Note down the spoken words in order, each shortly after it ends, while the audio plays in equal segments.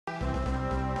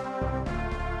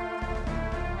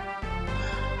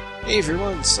Hey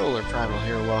everyone, Solar Primal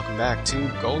here, welcome back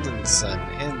to Golden Sun.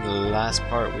 In the last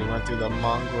part we went through the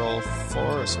Mongrel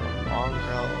Forest, or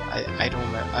Mongrel, I don't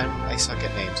remember, I suck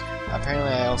at names.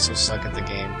 Apparently I also suck at the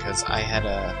game because I had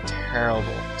a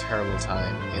terrible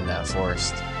time in that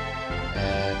forest.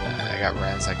 And I got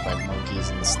ransacked by monkeys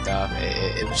and stuff,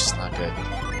 it was just not good.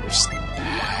 It was just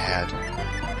bad.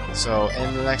 So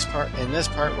in this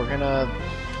part we're gonna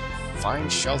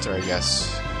find shelter, I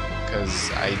guess.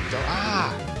 Because I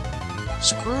don't,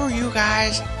 screw you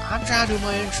guys! I'm trying to do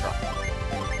my intro.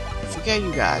 Forget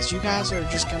you guys. You guys are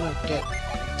just gonna get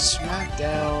smacked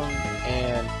down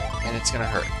and it's gonna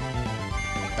hurt.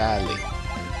 Badly.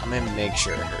 I'm gonna make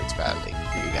sure it hurts badly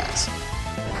for you guys.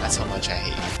 That's how much I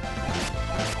hate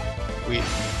you.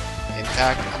 In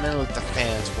fact, I'm gonna let the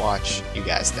fans watch you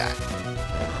guys die.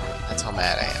 That's how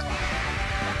mad I am.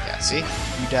 Yeah, see?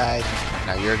 You died.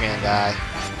 Now you're gonna die.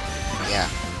 Yeah.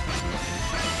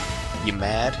 You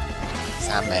mad?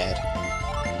 I'm mad.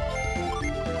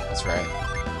 That's right.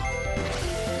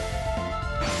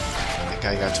 I think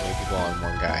I got 20 people on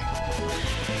one guy.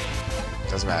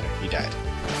 Doesn't matter, he died.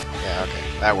 Yeah,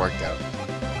 okay, that worked out.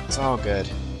 It's all good.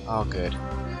 All good.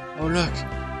 Oh look!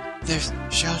 There's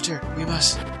shelter! We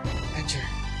must enter.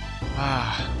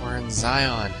 We're in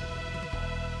Zion.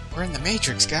 We're in the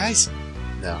Matrix, guys!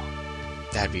 No.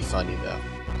 That'd be funny though.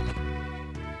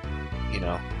 You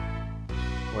know.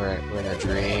 We're in a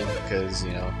dream, because,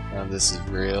 you know, none of this is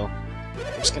real.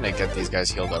 I'm just gonna get these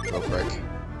guys healed up real quick.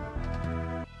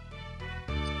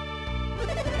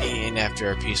 And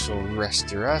after a peaceful rest,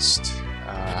 should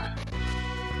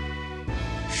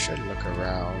look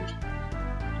around.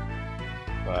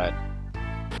 But,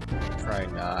 probably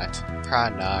not.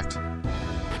 Probably not.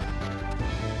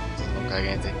 Doesn't look like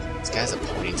anything. This guy's a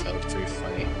ponytail, it's pretty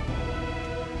funny.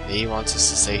 He wants us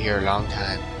to stay here a long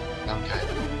time. Long time.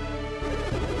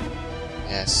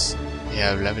 Yes, they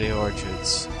have lovely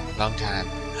orchards. Long time.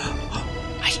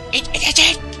 It's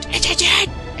a jet!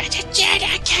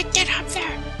 I can't get up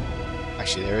there!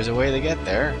 Actually, there is a way to get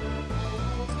there.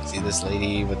 See this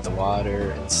lady with the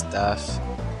water and stuff?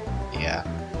 Yeah.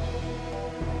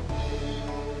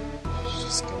 She's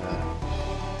just gonna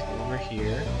come over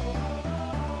here.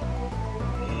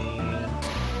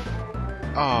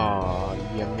 And... oh,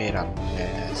 you made a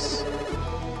mess.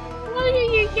 What are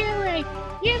you doing?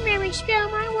 You made me spill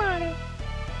my water.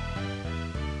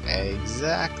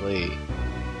 Exactly.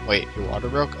 Wait, your water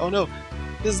broke? Oh no!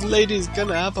 This lady's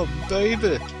gonna have a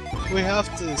baby! We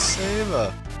have to save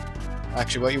her!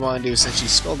 Actually, what you want to do, since she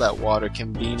spilled that water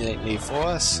conveniently for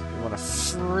us, you want to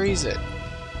freeze it.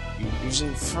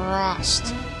 Using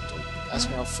frost. Don't ask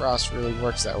me how frost really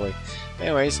works that way.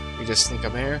 Anyways, we just sneak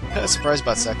up here. Surprise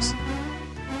butt sex.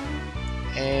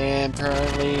 And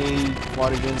apparently,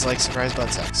 water dunes like surprise butt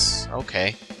sex.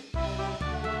 Okay.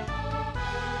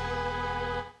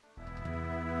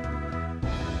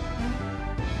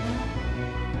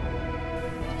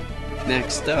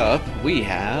 Next up, we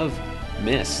have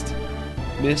Mist.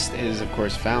 Mist is, of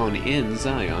course, found in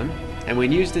Zion, and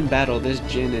when used in battle, this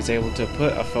djinn is able to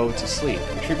put a foe to sleep.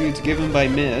 Attributes given by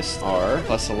Mist are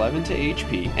plus 11 to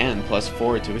HP and plus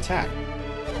 4 to attack.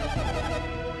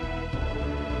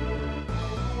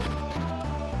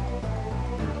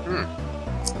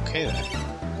 Okay then.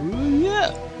 Ooh,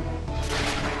 yeah!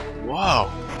 Whoa!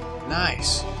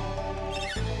 Nice!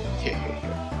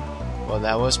 Well,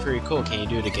 that was pretty cool. Can you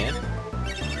do it again?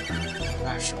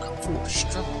 Gosh, Kung Fu is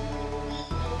strong.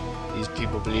 These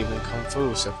people believe in Kung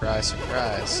Fu. Surprise,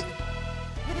 surprise.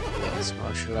 Yes,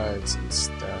 martial arts and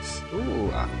stuff.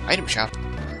 Ooh, item shop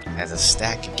has a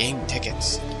stack of game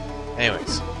tickets.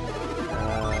 Anyways.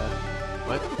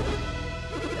 What?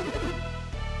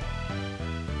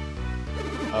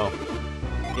 Oh.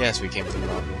 Yes, we came from the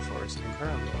Mongrel Forest.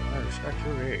 Incredible. I respect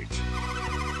your age.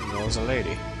 You know, as a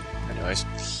lady. Anyways.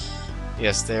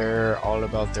 Yes, they're all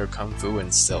about their Kung Fu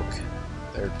and silk.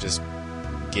 They're just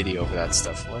giddy over that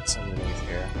stuff. What's underneath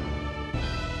here?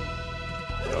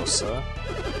 Dosa.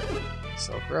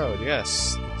 Silk Road,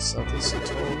 yes. Silk is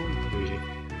totally.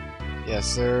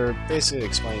 Yes, they're basically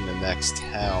explaining the next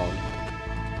town.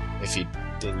 If you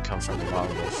didn't come from the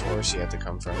Mongrel Forest, you had to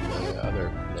come from the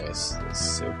other place. The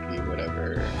Silky,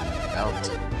 whatever.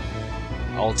 Mountain.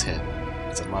 Alton.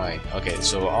 It's a mine. Okay,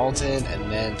 so Alton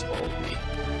and then told me.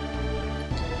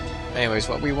 Anyways,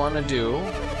 what we want to do,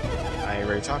 I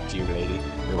already talked to you, lady.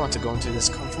 We want to go into this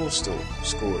Kung Fu school.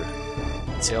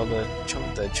 See all the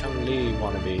Chun-Li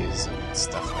wannabes and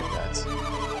stuff like that.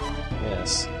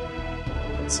 Yes.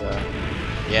 It's,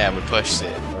 yeah, we pushed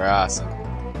it. We're awesome.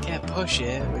 Can't push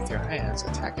it with your hands.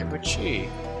 Attack it with chi.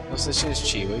 No such thing as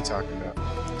chi. What are you talking about?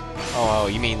 Oh,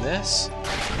 you mean this?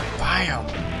 Bam!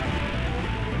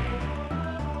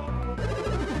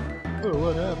 Oh,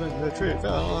 what happened? The tree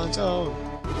fell on its own.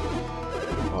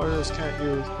 Warriors can't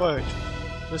use bite.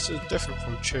 This is different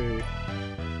from chi.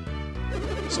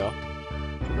 So,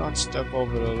 do not step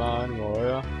over the line,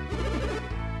 warrior.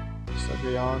 Step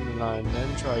beyond the line,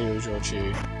 then try use your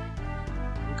chi.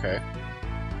 Okay.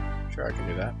 Sure, I can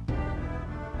do that.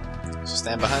 So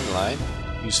stand behind the line.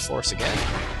 Use force again.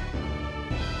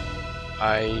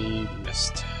 I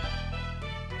missed.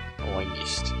 Oh, I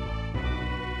missed.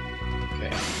 Okay,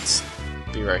 let's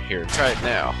be right here. Try it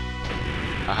now.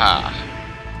 Aha!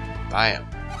 Bam!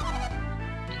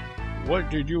 What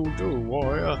did you do,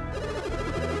 warrior?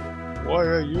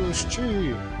 Warrior used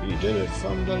chi. He did it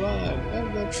from the line,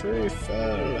 and the tree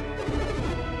fell.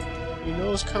 He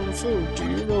knows Kung Fu. Do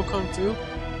you know Kung Fu?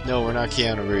 No, we're not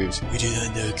Keanu Reeves. We do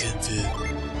not know Kung Fu.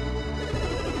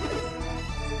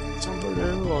 It's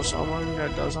unbelievable. Someone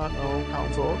that does not know Kung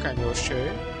Fu can use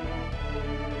chi.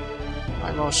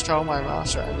 I must tell my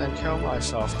master and then kill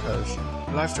myself, cause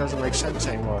life doesn't make sense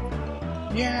anymore.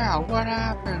 Yeah, what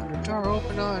happened? The door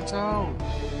opened on its own.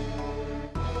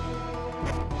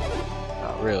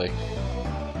 Not really.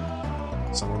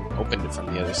 Someone opened it from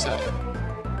the other side.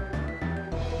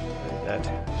 That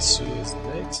soothes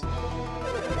legs.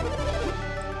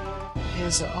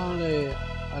 He's only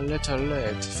a little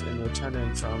late in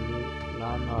returning from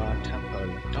Lama Temple.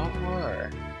 Don't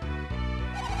worry.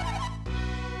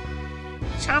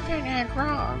 Something is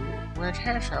wrong with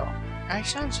Hazel. I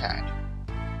sense it.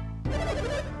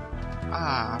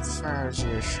 Ah,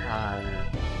 Fergie Shine.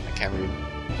 I can't read.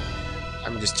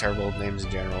 I'm just terrible with names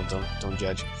in general. Don't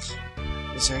judge.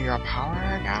 Is it your power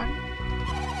again?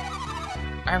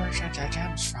 Ever since the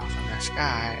gems fell from the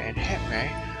sky and hit me,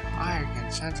 I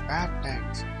can sense bad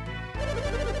things.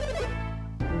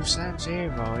 You sense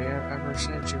evil ever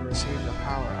since you received the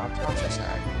power of prophesy.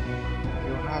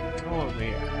 You have told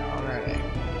me already.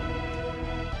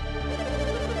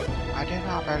 I did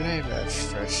not believe it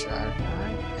for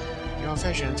certain. Your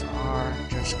visions are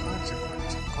just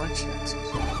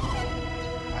coincidences.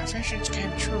 My visions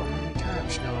came true many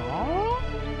times, no?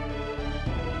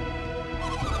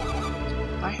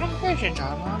 I had visions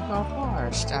on Mongol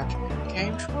Forest that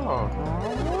came true, no?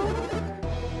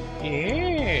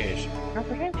 Yes, your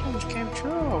predictions came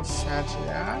true, said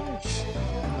the eyes.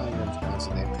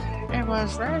 It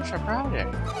was very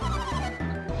surprising.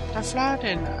 The flood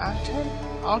in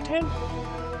Alton?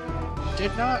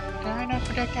 Did I not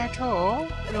predict that too?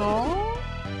 No?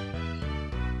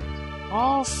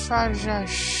 Oh,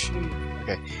 Fazashi.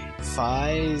 Okay.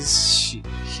 Faishi's.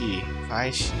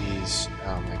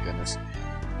 Oh my goodness.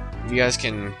 If you guys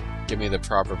can give me the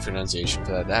proper pronunciation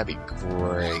for that, that'd be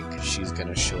great, because she's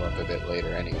gonna show up a bit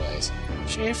later anyways.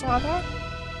 She, father?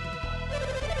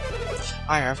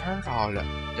 I have heard all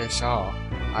this all.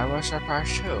 I was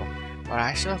surprised too, but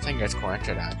I still think it's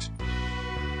coincidence.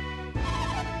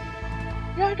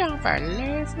 You don't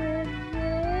believe in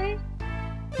me?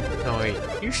 No, wait.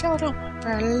 You still don't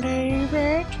believe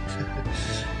it?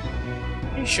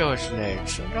 He shows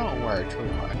legs, so don't worry too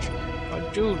much.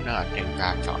 But do not think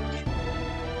back thoughts.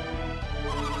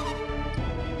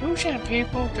 You sent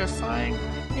people to find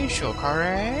Ishu,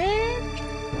 correct?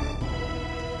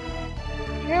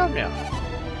 Hell no.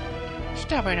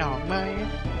 Stop it all, man.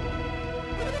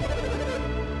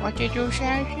 What did you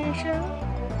say, sister?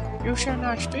 You shall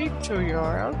not speak to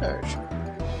your elders.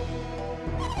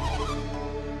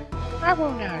 I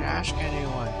will not ask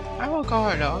anyone. I will go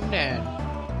alone then.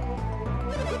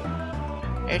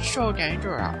 It's so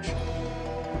dangerous.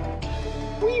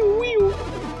 Wee wee.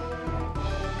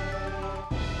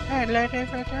 Hey, let it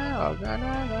go.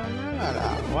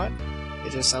 What?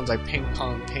 It just sounds like ping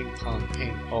pong, ping pong,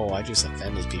 ping. Oh, I just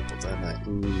offended people, didn't I?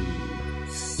 Ooh.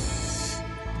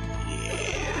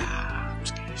 Yeah. I'm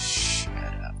just gonna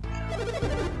shut up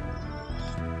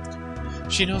now.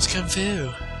 She knows Kung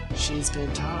Fu. She's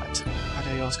been taught how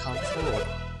to use Kung Fu.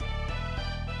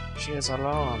 She is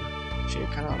alone. She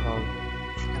cannot go.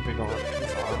 She can't be going too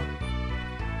far.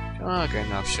 She's not good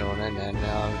enough showing it, and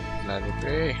now let it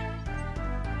be.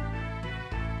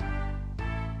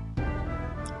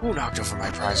 Who knocked over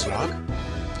my prize log?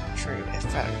 Sure, it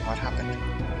fell. What happened?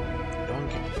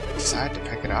 Don't decide to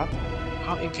pick it up?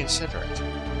 How inconsiderate.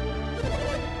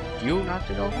 You knocked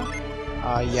it over?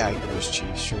 Yeah, it was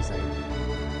chi, sure thing.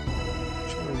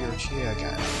 Show me your chi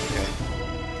again. Okay.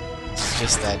 It's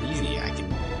just that easy. I can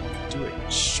do it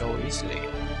so easily.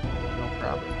 No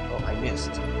problem. Oh, I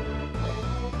missed.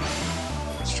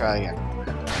 Let's try again.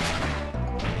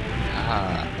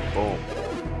 Ah, boom.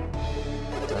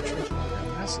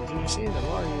 Did you see the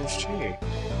warrior's chi?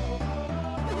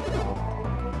 Oh,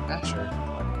 Master,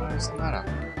 what is the matter?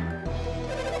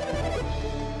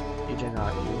 He did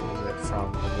not use it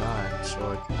from the line,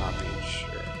 so it cannot be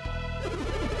sure.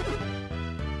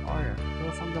 Warrior, do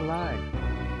it from the line.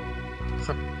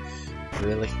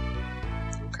 Really?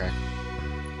 Okay.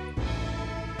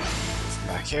 From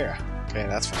back here. Okay,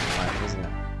 that's from the line, isn't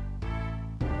it?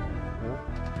 Nope.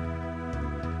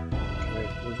 Can I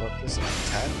move up this a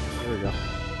tad? Here we go.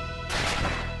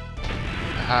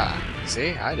 Aha! See?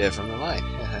 I did from the line.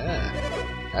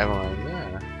 Everyone,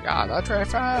 yeah, that's right,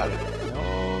 fine.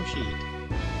 No heat.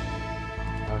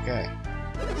 Okay.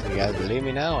 So you guys believe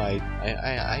me now?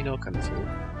 I know Kung Fu.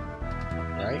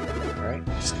 Right? Right?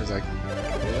 Just because I can do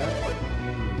that?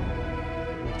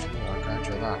 I got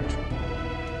you that.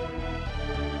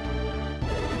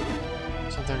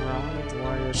 Something wrong with the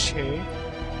warrior chi?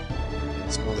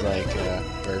 It smells like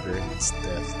burger and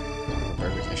stuff.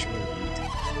 Burgers I shouldn't eat.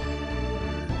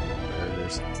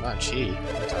 Burgers. It's not chi.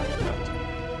 What are you talking about?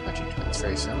 Actually, it's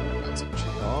very similar. That's chi.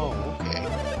 Oh, okay.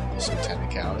 There's some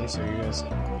technicalities. So you guys.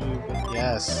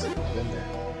 Yes. I've been there.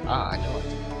 Ah, I know it.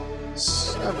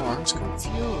 Everyone's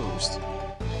confused.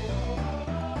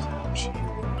 Chi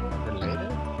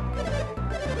related?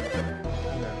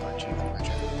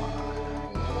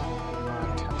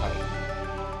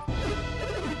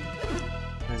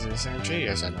 Is it the same chi?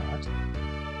 Yes, I know it.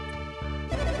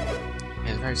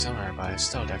 It's very similar, but it's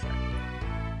still different.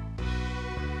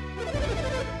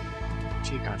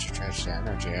 Chi concentrates the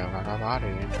energy of our body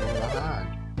into the hand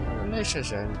and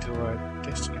releases it into a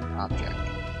distant object.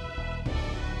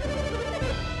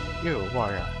 You,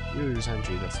 warrior, use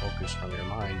energy to focus from your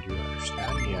mind, you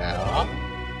understand? Yeah?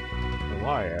 The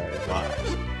warrior is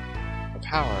wise. The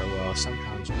power will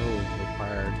sometimes move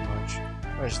required much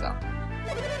wisdom.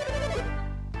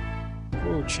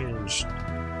 Wu Qin's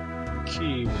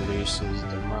Qi releases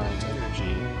the mind's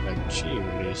energy like Qi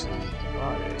releases the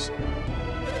body's.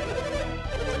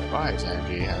 The body's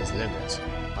energy has limits,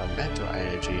 while mental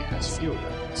energy has few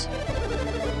limits.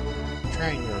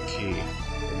 Train your Qi.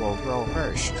 It will grow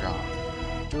very strong.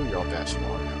 Do your best,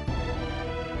 warrior.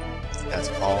 That's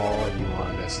all you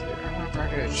want us to do.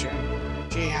 Remember this,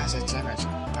 Qi has its limits,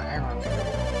 but everyone can do.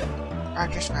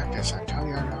 Practice until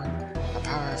you learn the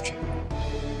power of Qi.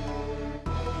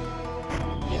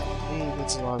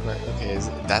 That's a lot of okay,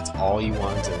 that's all you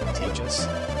wanted to teach us?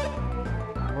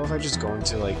 What if I just go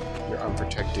into, like, your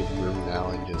unprotected room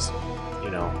now and just, you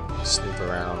know, snoop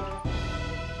around?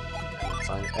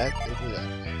 Find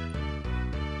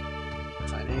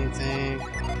anything?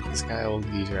 This guy, old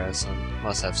geezer,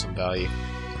 must have some value.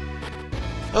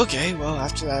 Okay, well,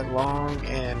 after that long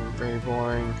and very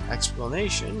boring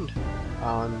explanation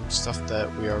on stuff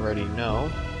that we already know,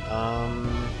 I'm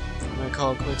gonna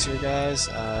call it quits here, guys.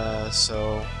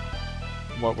 So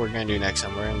what we're gonna do next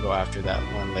time, we're gonna go after that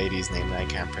one lady's name that I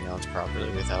can't pronounce properly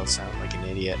without sounding like an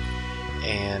idiot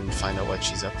and find out what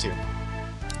she's up to.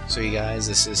 So you guys,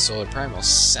 this is Solar Primal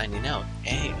signing out,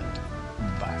 and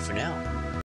bye for now.